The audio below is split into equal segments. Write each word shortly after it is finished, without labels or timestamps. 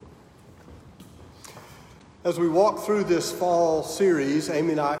As we walk through this fall series,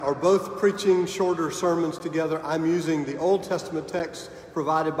 Amy and I are both preaching shorter sermons together. I'm using the Old Testament text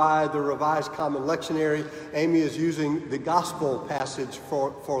provided by the Revised Common Lectionary. Amy is using the Gospel passage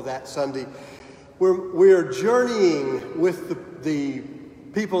for that Sunday. We're journeying with the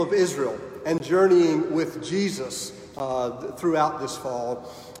people of Israel and journeying with Jesus throughout this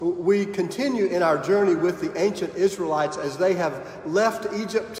fall. We continue in our journey with the ancient Israelites as they have left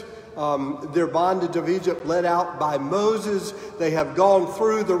Egypt. Their bondage of Egypt led out by Moses. They have gone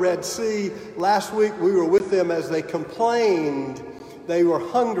through the Red Sea. Last week we were with them as they complained. They were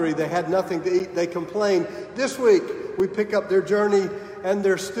hungry. They had nothing to eat. They complained. This week we pick up their journey and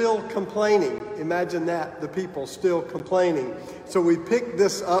they're still complaining. Imagine that, the people still complaining. So we pick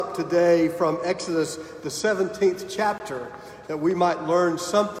this up today from Exodus, the 17th chapter, that we might learn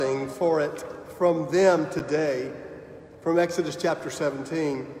something from them today. From Exodus chapter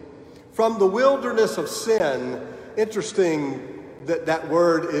 17. From the wilderness of sin, interesting that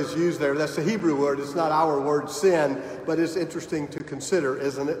word is used there. That's the Hebrew word. It's not our word sin, but it's interesting to consider,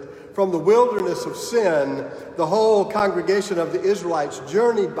 isn't it? From the wilderness of sin, the whole congregation of the Israelites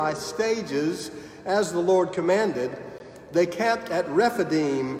journeyed by stages as the Lord commanded. They camped at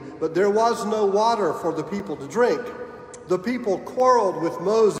Rephidim, but there was no water for the people to drink. The people quarreled with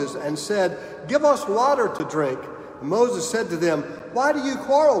Moses and said, "Give us water to drink." And Moses said to them, "Why do you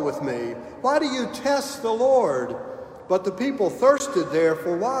quarrel with me? Why do you test the Lord?" But the people thirsted there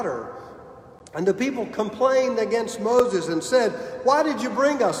for water. And the people complained against Moses and said, "Why did you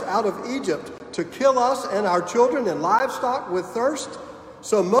bring us out of Egypt to kill us and our children and livestock with thirst?"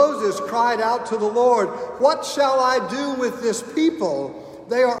 So Moses cried out to the Lord, "What shall I do with this people?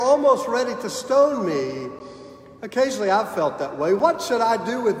 They are almost ready to stone me." Occasionally I've felt that way. What should I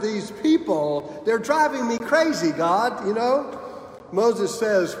do with these people? They're driving me crazy, God, Moses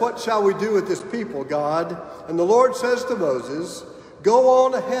says, "What shall we do with this people, God?" And the Lord says to Moses, "Go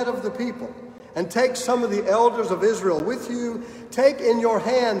on ahead of the people and take some of the elders of Israel with you. Take in your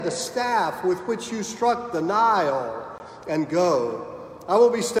hand the staff with which you struck the Nile and go. I will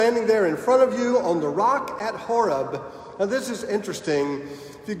be standing there in front of you on the rock at Horeb." Now this is interesting.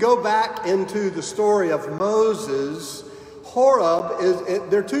 If you go back into the story of Moses, Horeb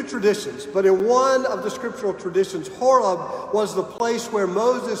there are two traditions, but in one of the scriptural traditions, Horeb was the place where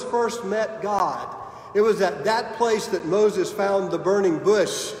Moses first met God. It was at that place that Moses found the burning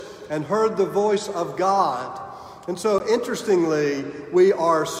bush and heard the voice of God. And so interestingly, we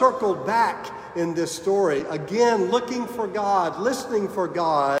are circled back in this story, again looking for God, listening for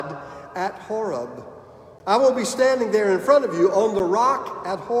God at Horeb. I will be standing there in front of you on the rock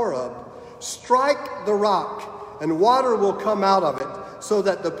at Horeb. Strike the rock, and water will come out of it, so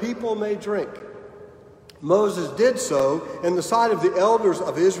that the people may drink. Moses did so in the sight of the elders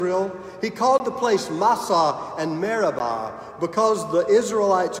of Israel. He called the place Massah and Meribah, because the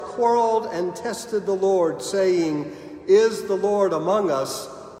Israelites quarreled and tested the Lord, saying, "Is the Lord among us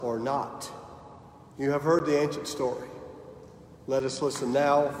or not?" You have heard the ancient story. Let us listen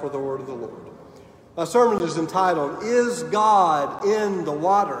now for the word of the Lord. My sermon is entitled, "Is God in the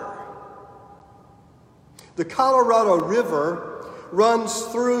Water?" The Colorado River runs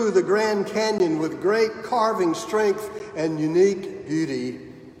through the Grand Canyon with great carving strength and unique beauty,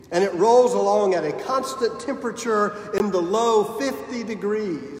 and it rolls along at a constant temperature in the low 50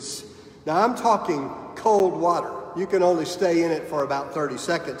 degrees. Now I'm talking cold water. You can only stay in it for about 30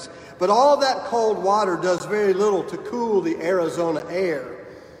 seconds. But all that cold water does very little to cool the Arizona air.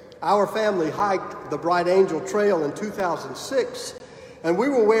 Our family hiked the Bright Angel Trail in 2006, and we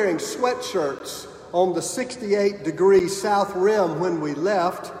were wearing sweatshirts on the 68-degree south rim when we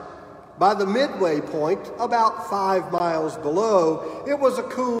left. By the midway point, about 5 miles below, it was a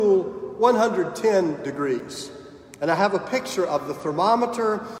cool 110 degrees. And I have a picture of the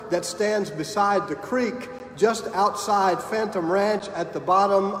thermometer that stands beside the creek just outside Phantom Ranch at the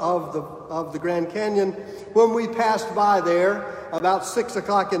bottom of the Grand Canyon. When we passed by there, about 6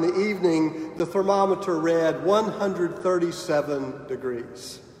 o'clock in the evening, the thermometer read 137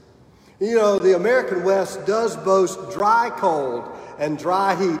 degrees. The American West does boast dry cold and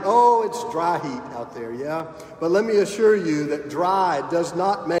dry heat. Oh, it's dry heat out there, yeah? But let me assure you that dry does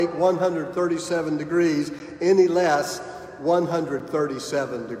not make 137 degrees any less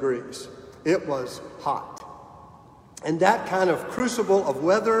 137 degrees. It was hot. And that kind of crucible of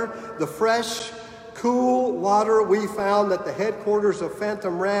weather, the fresh, cool water we found at the headquarters of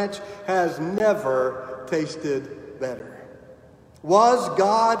Phantom Ranch has never tasted better. Was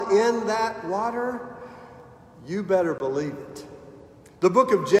God in that water? You better believe it. The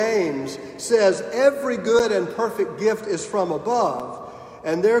book of James says every good and perfect gift is from above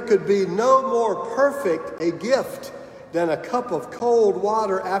And there could be no more perfect a gift than a cup of cold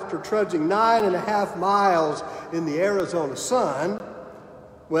water after trudging 9.5 miles in the Arizona sun.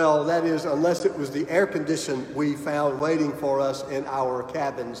 Well, that is, unless it was the air condition we found waiting for us in our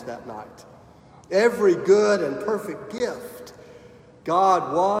cabins that night. Every good and perfect gift,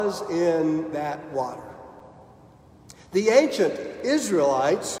 God was in that water. The ancient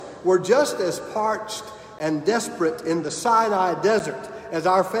Israelites were just as parched and desperate in the Sinai desert as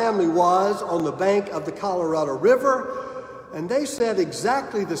our family was on the bank of the Colorado River, and they said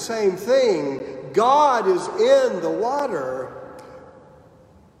exactly the same thing. God is in the water,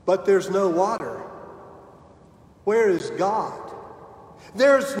 but there's no water. Where is God?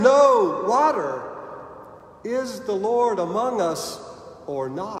 There's no water. Is the Lord among us or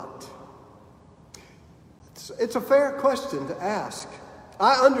not? It's a fair question to ask.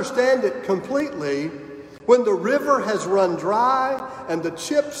 I understand it completely. When the river has run dry and the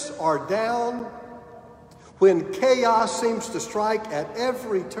chips are down, when chaos seems to strike at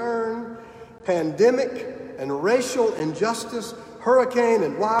every turn, pandemic and racial injustice, hurricane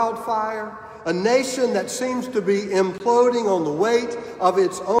and wildfire, a nation that seems to be imploding on the weight of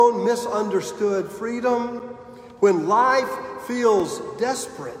its own misunderstood freedom, when life feels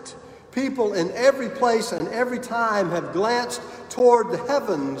desperate, people in every place and every time have glanced toward the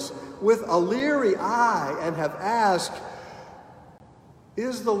heavens with a leery eye and have asked,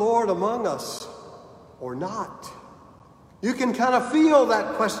 is the Lord among us or not? You can kind of feel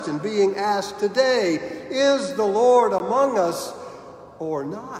that question being asked today. Is the Lord among us or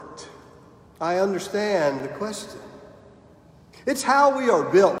not? I understand the question. It's how we are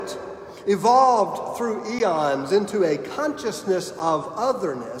built, evolved through eons into a consciousness of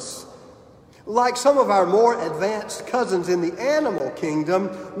otherness. Like some of our more advanced cousins in the animal kingdom,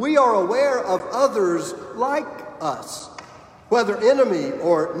 we are aware of others like us. Whether enemy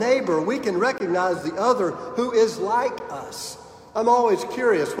or neighbor, we can recognize the other who is like us. I'm always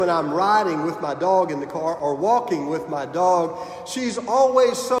curious when I'm riding with my dog in the car or walking with my dog. She's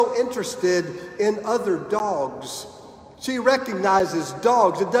always so interested in other dogs. She recognizes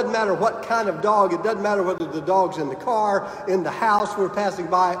dogs. It doesn't matter what kind of dog. It doesn't matter whether the dog's in the car, in the house we're passing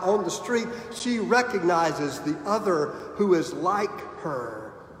by, on the street. She recognizes the other who is like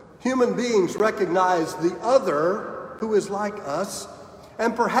her. Human beings recognize the other who is like us.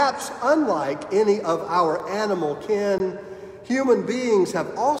 And perhaps unlike any of our animal kin, human beings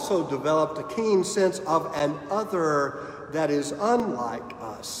have also developed a keen sense of an other that is unlike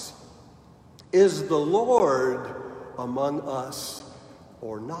us. Is the Lord among us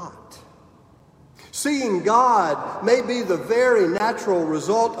or not? Seeing God may be the very natural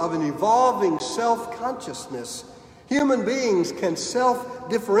result of an evolving self-consciousness. Human beings can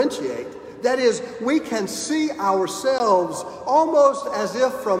self-differentiate. That is, we can see ourselves almost as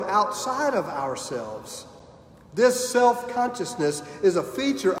if from outside of ourselves. This self-consciousness is a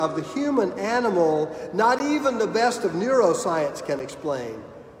feature of the human animal not even the best of neuroscience can explain.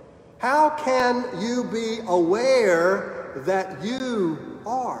 How can you be aware that you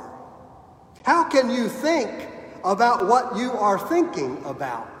are? How can you think about what you are thinking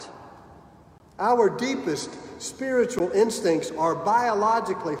about? Our deepest spiritual instincts are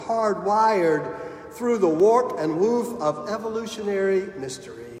biologically hardwired through the warp and woof of evolutionary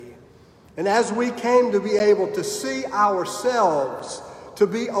mystery. And as we came to be able to see ourselves, to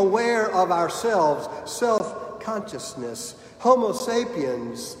be aware of ourselves, self-consciousness, Homo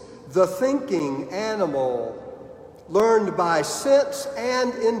sapiens, the thinking animal, learned by sense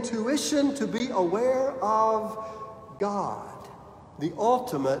and intuition to be aware of God, the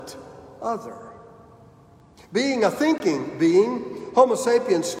ultimate other. Being a thinking being, Homo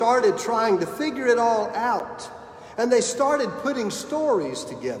sapiens started trying to figure it all out, and they started putting stories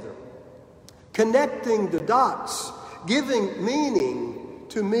together, connecting the dots, giving meaning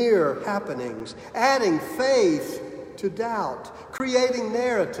to mere happenings, adding faith to doubt, creating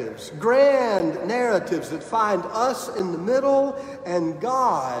narratives, grand narratives that find us in the middle and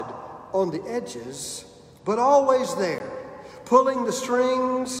God on the edges, but always there, pulling the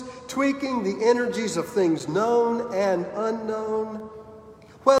strings, tweaking the energies of things known and unknown.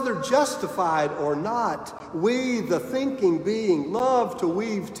 Whether justified or not, we, the thinking being, love to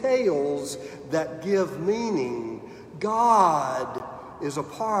weave tales that give meaning. God is a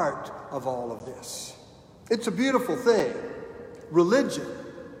part of all of this. It's a beautiful thing. Religion,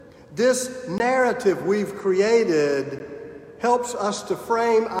 this narrative we've created, helps us to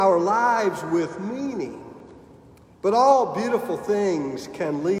frame our lives with meaning. But all beautiful things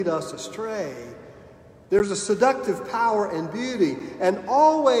can lead us astray. There's a seductive power in beauty and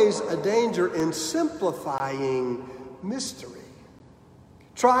always a danger in simplifying mystery.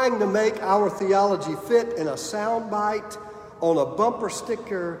 trying to make our theology fit in a soundbite, on a bumper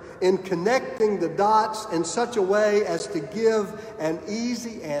sticker, in connecting the dots in such a way as to give an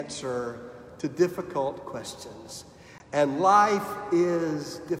easy answer to difficult questions. And life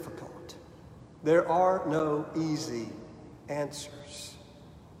is difficult. There are no easy answers.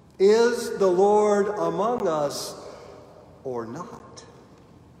 Is the Lord among us or not?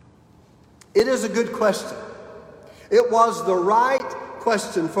 It is a good question. It was the right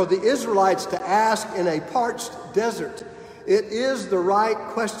question for the Israelites to ask in a parched desert. It is the right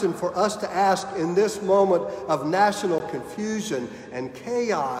question for us to ask in this moment of national confusion and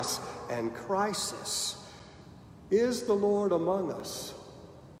chaos and crisis. Is the Lord among us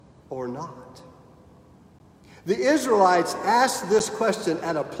or not? The Israelites asked this question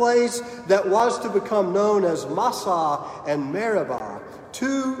at a place that was to become known as Massah and Meribah.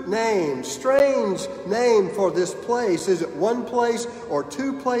 Two names, strange name for this place. Is it one place or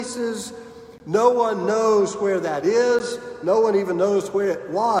two places? No one knows where that is. No one even knows where it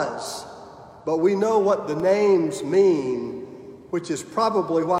was. But we know what the names mean, which is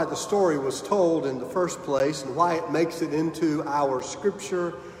probably why the story was told in the first place and why it makes it into our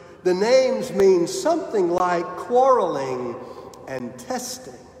scripture. The names mean something like quarreling and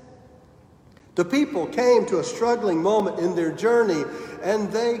testing. The people came to a struggling moment in their journey,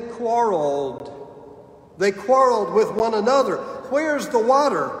 and they quarreled. They quarreled with one another. Where's the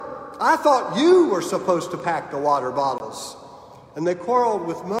water? I thought you were supposed to pack the water bottles. And they quarreled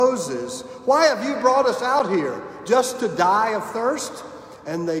with Moses. Why have you brought us out here? Just to die of thirst?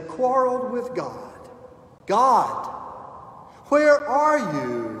 And they quarreled with God. God, where are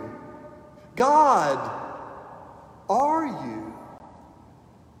you? God, are you?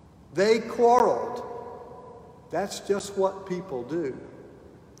 They quarreled. That's just what people do.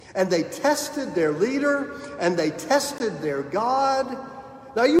 And they tested their leader, and they tested their God.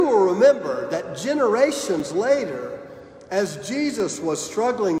 Now you will remember that generations later, as Jesus was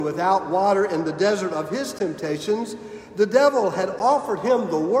struggling without water in the desert of his temptations, the devil had offered him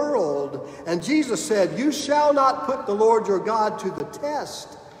the world, and Jesus said, "You shall not put the Lord your God to the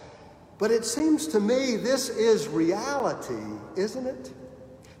test." But it seems to me this is reality, isn't it?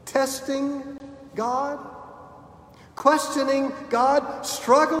 Testing God, questioning God,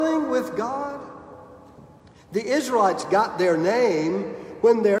 struggling with God. The Israelites got their name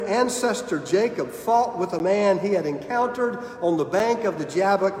when their ancestor Jacob fought with a man he had encountered on the bank of the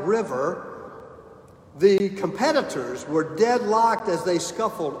Jabbok River. The competitors were deadlocked as they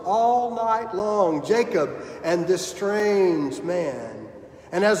scuffled all night long, Jacob and this strange man.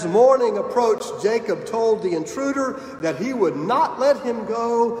 And as morning approached, Jacob told the intruder that he would not let him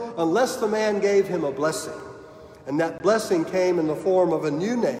go unless the man gave him a blessing. And that blessing came in the form of a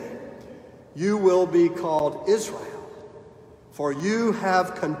new name. You will be called Israel, for you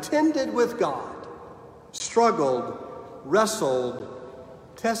have contended with God, struggled, wrestled,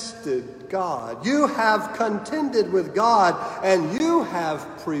 tested God. You have contended with God, and you have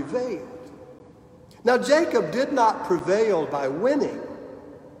prevailed. Now, Jacob did not prevail by winning.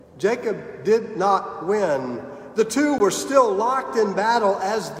 Jacob did not win. The two were still locked in battle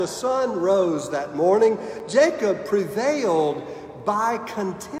as the sun rose that morning. Jacob prevailed by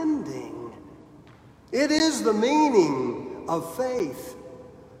contending. It is the meaning of faith.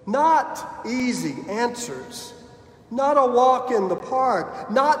 Not easy answers. Not a walk in the park.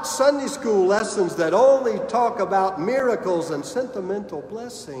 Not Sunday school lessons that only talk about miracles and sentimental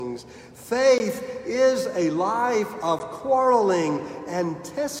blessings. Faith is a life of quarreling and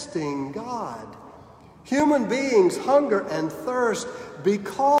testing God. Human beings hunger and thirst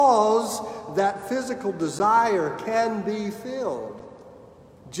because that physical desire can be filled.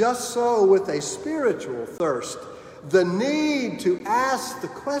 Just so with a spiritual thirst, the need to ask the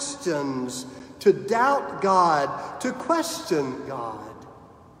questions, to doubt God, to question God.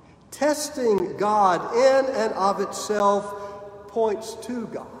 Testing God in and of itself points to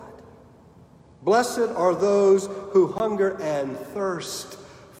God. Blessed are those who hunger and thirst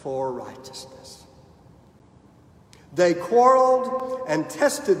for righteousness. They quarreled and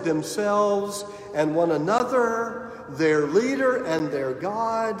tested themselves and one another, their leader and their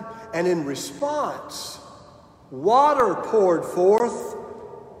God, and in response, water poured forth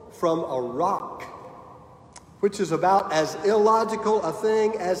from a rock, which is about as illogical a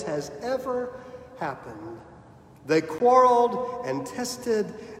thing as has ever happened. They quarreled and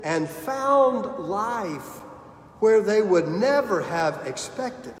tested and found life where they would never have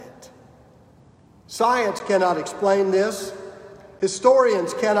expected it. Science cannot explain this.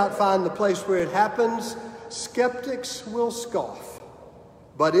 Historians cannot find the place where it happens. Skeptics will scoff.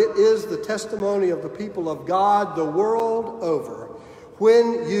 But it is the testimony of the people of God the world over.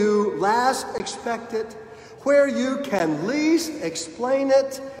 when you last expect it, where you can least explain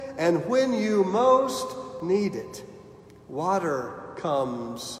it, and when you most need it. Water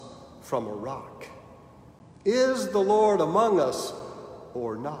comes from a rock. Is the Lord among us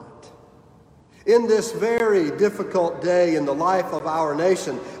or not? In this very difficult day in the life of our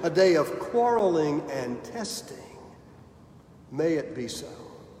nation, a day of quarreling and testing, may it be so.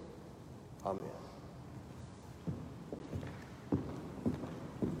 Amen.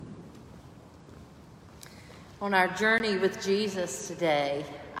 On our journey with Jesus today,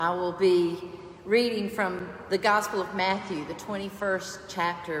 I will be reading from the Gospel of Matthew, the 21st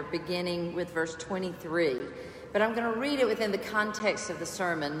chapter, beginning with verse 23. But I'm going to read it within the context of the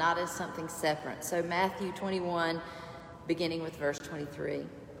sermon, not as something separate. So Matthew 21, beginning with verse 23.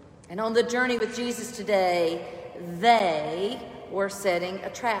 And on the journey with Jesus today, they were setting a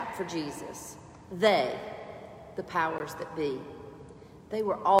trap for Jesus. They, the powers that be. They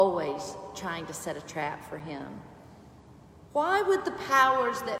were always trying to set a trap for him. Why would the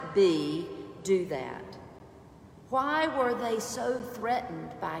powers that be do that? Why were they so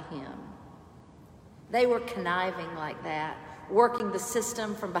threatened by him? They were conniving like that, working the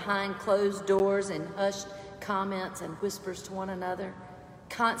system from behind closed doors in hushed comments and whispers to one another,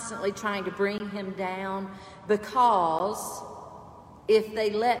 constantly trying to bring him down, because if they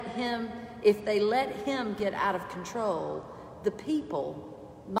let him get out of control, the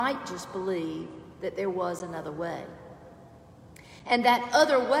people might just believe that there was another way. And that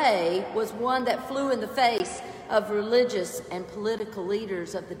other way was one that flew in the face of religious and political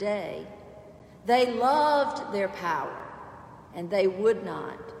leaders of the day. They loved their power, and they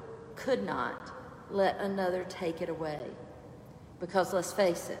could not let another take it away. Because let's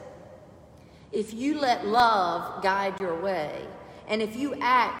face it, if you let love guide your way, and if you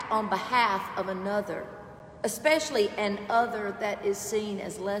act on behalf of another, especially an other that is seen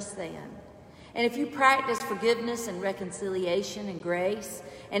as less than, and if you practice forgiveness and reconciliation and grace,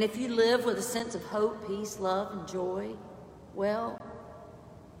 and if you live with a sense of hope, peace, love, and joy, well,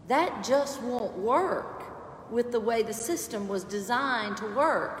 that just won't work with the way the system was designed to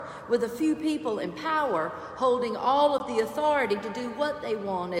work, with a few people in power holding all of the authority to do what they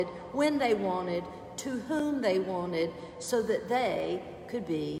wanted, when they wanted, to whom they wanted, so that they could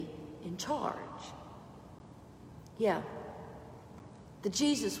be in charge. Yeah, the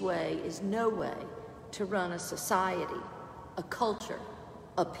Jesus way is no way to run a society, a culture,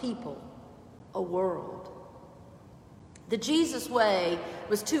 a people, a world. The Jesus way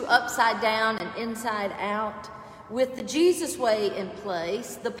was too upside down and inside out. With the Jesus way in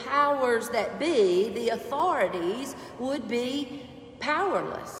place, the powers that be, the authorities, would be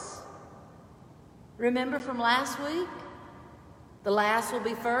powerless. Remember from last week? The last will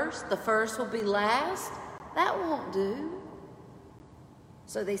be first, the first will be last. That won't do.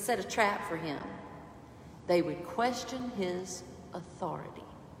 So they set a trap for him. They would question his authority.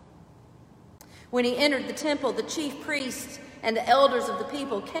 When he entered the temple, the chief priests and the elders of the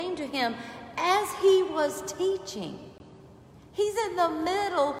people came to him as he was teaching. He's in the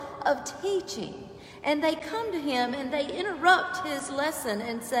middle of teaching. And they come to him and they interrupt his lesson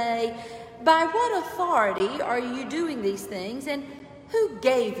and say, "By what authority are you doing these things? And who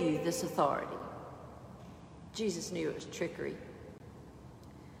gave you this authority?" Jesus knew it was trickery.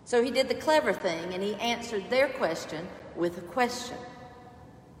 So he did the clever thing and he answered their question with a question.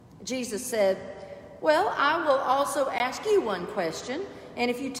 Jesus said, "Well, I will also ask you one question,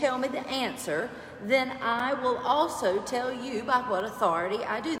 and if you tell me the answer, then I will also tell you by what authority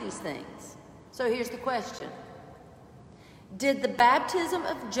I do these things." So here's the question. Did the baptism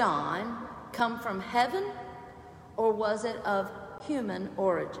of John come from heaven, or was it of human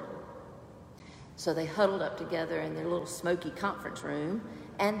origin? So they huddled up together in their little smoky conference room,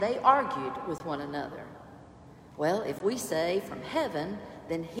 and they argued with one another. Well, if we say from heaven,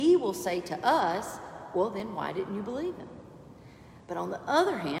 then he will say to us, "Well, then why didn't you believe him?" But on the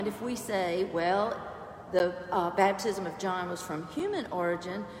other hand, if we say, well, the baptism of John was from human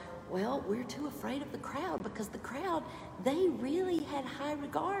origin, well, we're too afraid of the crowd, because the crowd, they really had high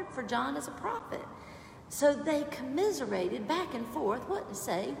regard for John as a prophet. So they commiserated back and forth what to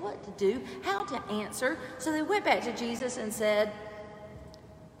say, what to do, how to answer. So they went back to Jesus and said,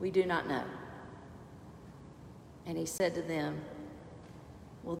 "We do not know." And he said to them,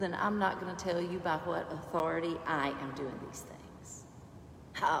 "Well, then I'm not going to tell you by what authority I am doing these things."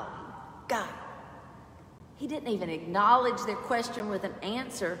 Oh, God. He didn't even acknowledge their question with an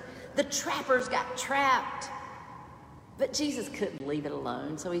answer. The trappers got trapped. But Jesus couldn't leave it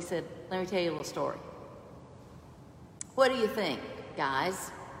alone, so he said, "Let me tell you a little story. What do you think,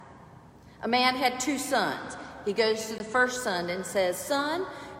 guys? A man had 2 sons. He goes to the first son and says, "Son,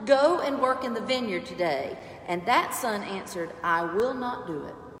 go and work in the vineyard today." And that son answered, "I will not do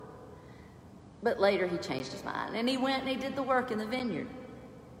it." But later he changed his mind, and he went and he did the work in the vineyard.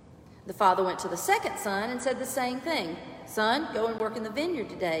 The father went to the second son and said the same thing. "Son, go and work in the vineyard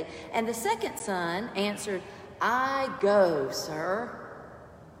today." And the second son answered, "I go, sir."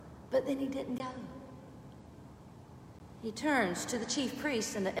 But then he didn't go. He turns to the chief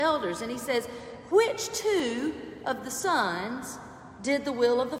priests and the elders and he says, "Which two of the sons did the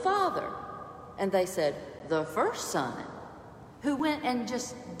will of the father?" And they said, "The first son, who went and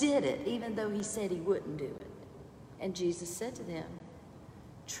just did it, even though he said he wouldn't do it." And Jesus said to them,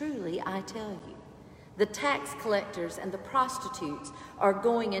 "Truly, I tell you, the tax collectors and the prostitutes are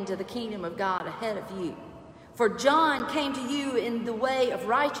going into the kingdom of God ahead of you. For John came to you in the way of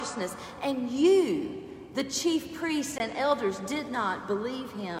righteousness, and you, the chief priests and elders, did not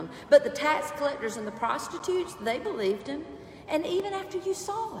believe him. But the tax collectors and the prostitutes, they believed him. And even after you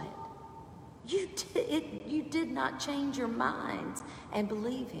saw it, you did not change your minds and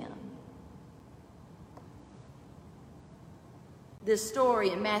believe him." This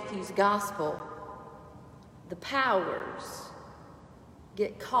story in Matthew's gospel, the powers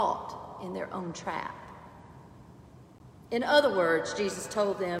get caught in their own trap. In other words, Jesus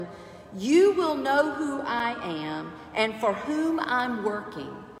told them, "You will know who I am and for whom I'm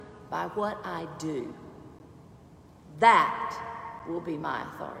working by what I do. That will be my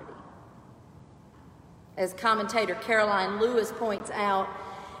authority." As commentator Caroline Lewis points out,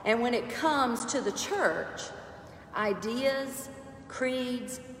 and when it comes to the church, ideas,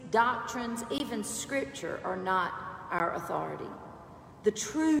 creeds, doctrines, even scripture are not our authority. The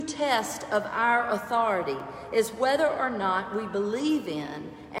true test of our authority is whether or not we believe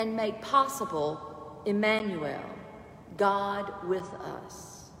in and make possible Emmanuel, God with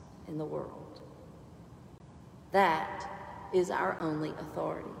us in the world. That is our only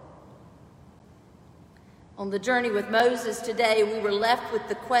authority. On the journey with Moses today, we were left with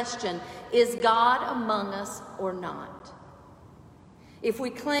the question, is God among us or not? If we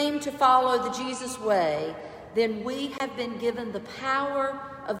claim to follow the Jesus way, then we have been given the power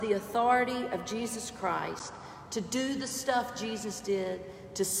of the authority of Jesus Christ to do the stuff Jesus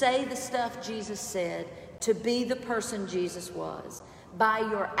did, to say the stuff Jesus said, to be the person Jesus was. By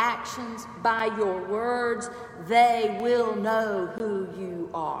your actions, by your words, they will know who you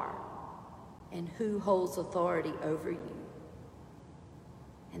are and who holds authority over you.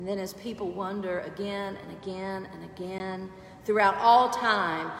 And then as people wonder again and again and again, throughout all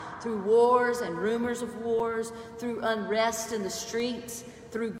time, through wars and rumors of wars, through unrest in the streets,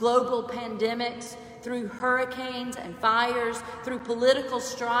 through global pandemics, through hurricanes and fires, through political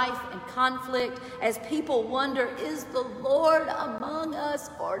strife and conflict, as people wonder, is the Lord among us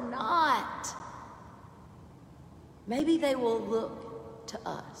or not? Maybe they will look to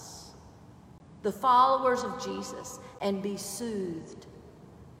us, the followers of Jesus, and be soothed.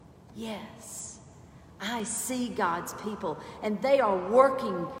 Yes, I see God's people, and they are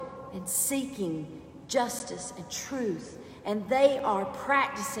working and seeking justice and truth, and they are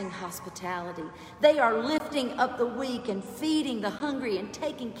practicing hospitality. They are lifting up the weak and feeding the hungry and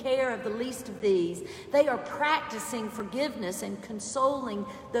taking care of the least of these. They are practicing forgiveness and consoling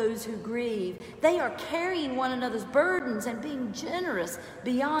those who grieve. They are carrying one another's burdens and being generous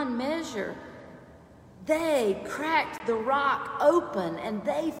beyond measure. They cracked the rock open and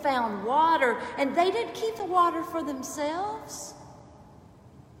they found water, and they didn't keep the water for themselves,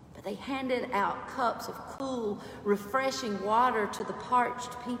 but they handed out cups of cool, refreshing water to the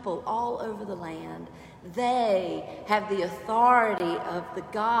parched people all over the land. They have the authority of the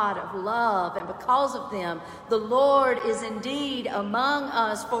God of love, and because of them, the Lord is indeed among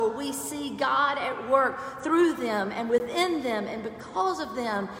us, for we see God at work through them and within them, and because of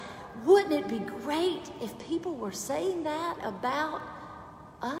them. Wouldn't it be great if people were saying that about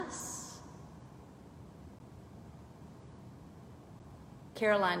us?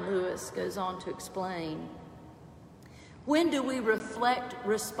 Caroline Lewis goes on to explain, when do we reflect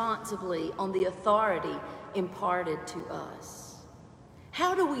responsibly on the authority imparted to us?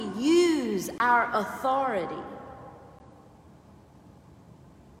 How do we use our authority?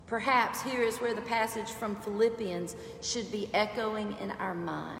 Perhaps here is where the passage from Philippians should be echoing in our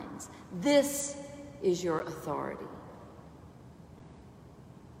minds. This is your authority.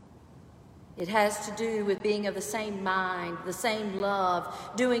 It has to do with being of the same mind, the same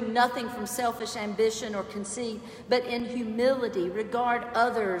love, doing nothing from selfish ambition or conceit, but in humility regard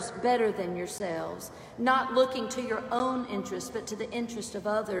others better than yourselves, not looking to your own interest, but to the interest of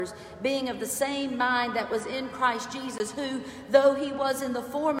others, being of the same mind that was in Christ Jesus, who, though he was in the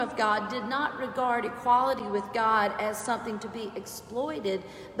form of God, did not regard equality with God as something to be exploited,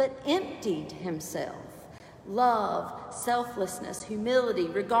 but emptied himself. Love, selflessness, humility,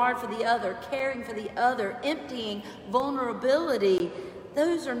 regard for the other, caring for the other, emptying, vulnerability,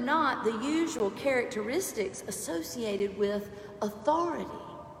 those are not the usual characteristics associated with authority.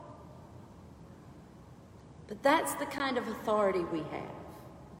 But that's the kind of authority we have,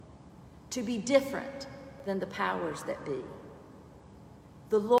 to be different than the powers that be.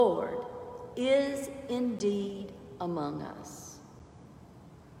 The Lord is indeed among us.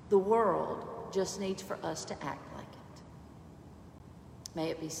 The world just needs for us to act like it. May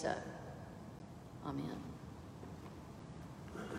it be so. Amen.